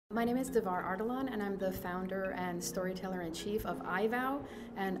My name is Davar Ardalan, and I'm the founder and storyteller-in-chief of iVow.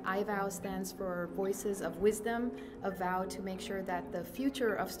 And iVow stands for Voices of Wisdom, a vow to make sure that the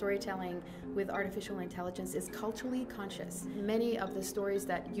future of storytelling with artificial intelligence is culturally conscious. Many of the stories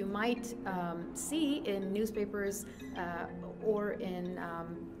that you might see in newspapers or in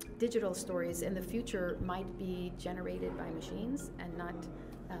digital stories in the future might be generated by machines and not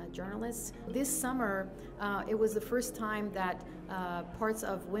journalists. This summer, it was the first time that parts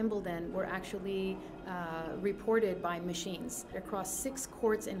of Wimbledon were actually reported by machines. Across 6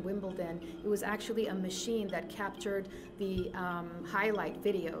 courts in Wimbledon, it was actually a machine that captured the highlight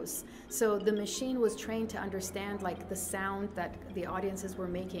videos. So the machine was trained to understand like the sound that the audiences were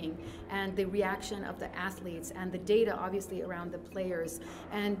making and the reaction of the athletes and the data obviously around the players.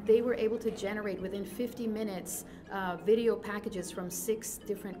 And they were able to generate within 50 minutes video packages from 6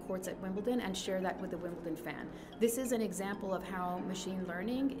 different courts at Wimbledon and share that with the Wimbledon fan. This is an example of how machine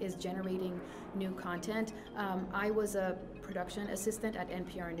learning is generating new content. I was a production assistant at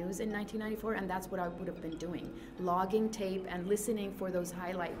NPR News in 1994, and that's what I would have been doing, logging tape and listening for those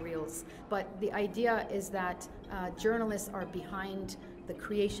highlight reels. But the idea is that journalists are behind the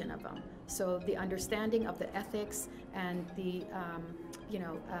creation of them. So the understanding of the ethics and the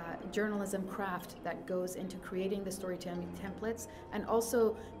journalism craft that goes into creating the storytelling templates and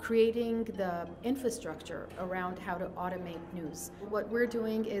also creating the infrastructure around how to automate news. What we're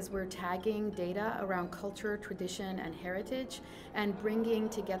doing is we're tagging data around culture, tradition, and heritage and bringing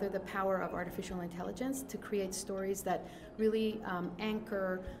together the power of artificial intelligence to create stories that really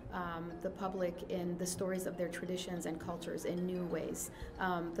anchor the public in the stories of their traditions and cultures in new ways.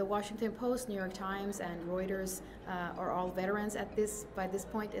 The Washington Post, New York Times, and Reuters are all veterans by this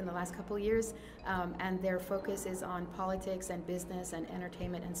point in the last couple of years, and their focus is on politics and business and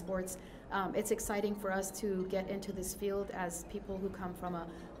entertainment and sports. It's exciting for us to get into this field as people who come from a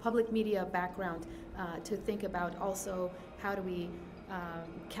public media background to think about also how do we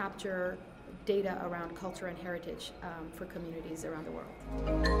capture data around culture and heritage for communities around the world.